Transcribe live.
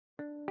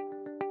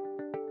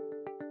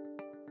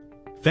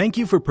Thank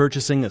you for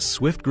purchasing a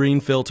Swift Green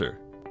filter.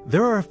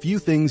 There are a few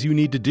things you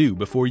need to do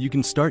before you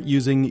can start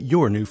using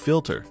your new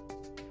filter.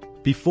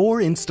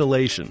 Before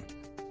installation,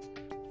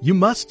 you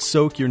must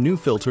soak your new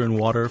filter in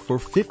water for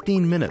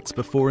 15 minutes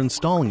before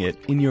installing it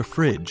in your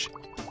fridge.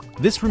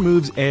 This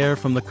removes air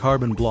from the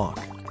carbon block.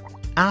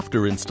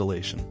 After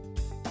installation,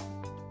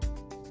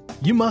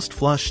 you must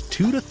flush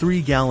 2 to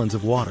 3 gallons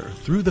of water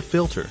through the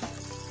filter.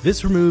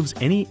 This removes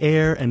any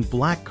air and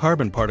black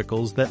carbon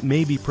particles that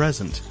may be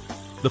present.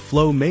 The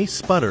flow may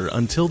sputter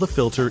until the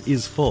filter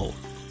is full.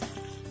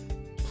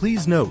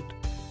 Please note,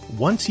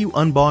 once you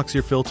unbox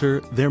your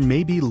filter, there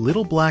may be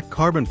little black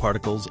carbon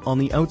particles on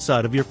the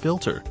outside of your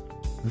filter.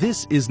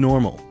 This is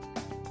normal.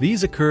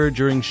 These occur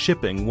during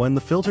shipping when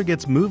the filter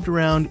gets moved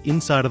around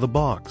inside of the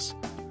box.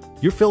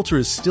 Your filter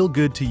is still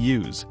good to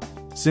use.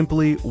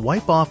 Simply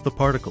wipe off the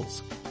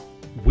particles.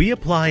 We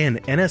apply an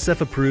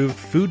NSF-approved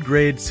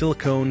food-grade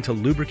silicone to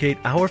lubricate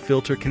our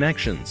filter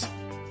connections.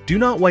 Do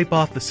not wipe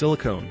off the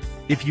silicone.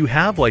 If you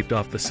have wiped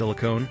off the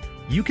silicone,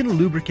 you can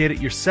lubricate it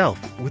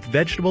yourself with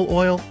vegetable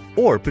oil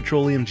or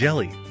petroleum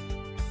jelly.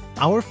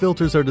 Our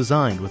filters are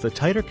designed with a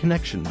tighter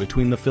connection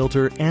between the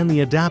filter and the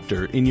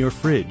adapter in your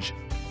fridge.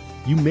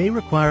 You may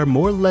require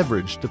more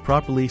leverage to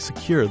properly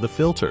secure the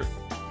filter.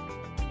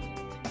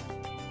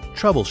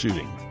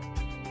 Troubleshooting.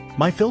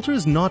 My filter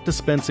is not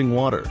dispensing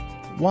water.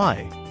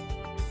 Why?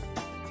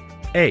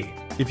 A.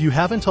 If you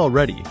haven't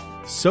already,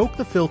 soak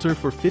the filter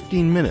for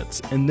 15 minutes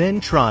and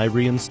then try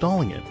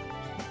reinstalling it.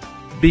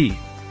 B.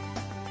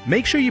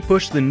 Make sure you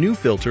push the new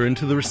filter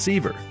into the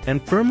receiver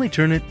and firmly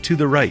turn it to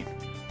the right.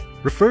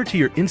 Refer to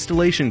your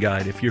installation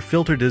guide if your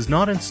filter does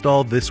not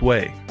install this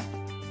way.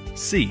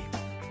 C.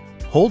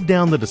 Hold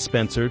down the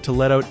dispenser to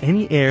let out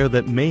any air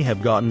that may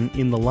have gotten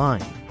in the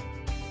line.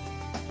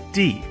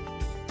 D.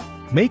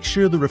 Make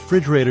sure the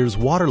refrigerator's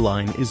water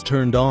line is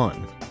turned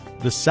on.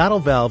 The saddle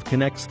valve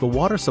connects the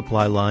water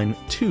supply line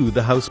to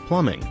the house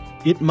plumbing.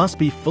 It must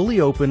be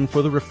fully open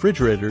for the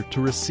refrigerator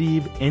to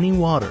receive any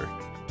water.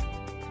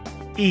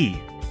 E.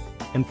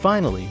 And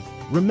finally,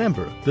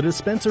 remember, the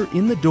dispenser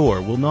in the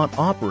door will not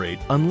operate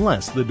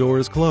unless the door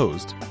is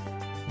closed.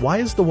 Why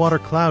is the water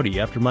cloudy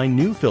after my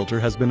new filter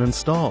has been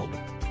installed?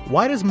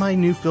 Why does my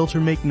new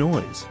filter make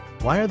noise?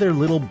 Why are there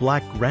little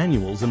black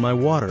granules in my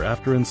water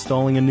after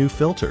installing a new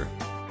filter?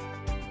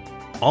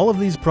 All of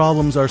these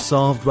problems are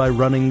solved by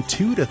running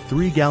 2 to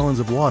 3 gallons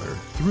of water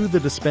through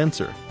the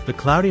dispenser. The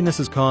cloudiness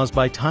is caused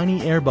by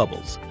tiny air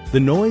bubbles. The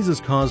noise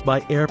is caused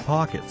by air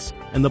pockets,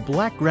 and the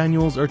black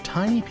granules are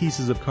tiny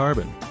pieces of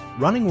carbon.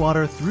 Running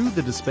water through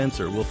the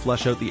dispenser will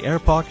flush out the air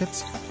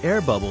pockets,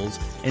 air bubbles,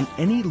 and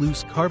any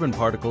loose carbon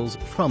particles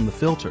from the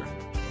filter.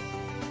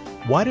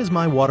 Why does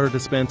my water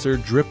dispenser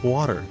drip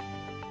water?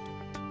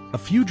 A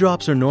few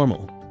drops are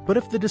normal, but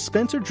if the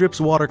dispenser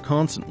drips water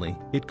constantly,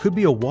 it could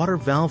be a water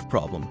valve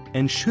problem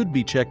and should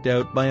be checked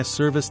out by a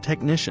service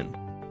technician.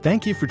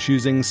 Thank you for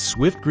choosing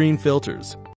Swift Green Filters.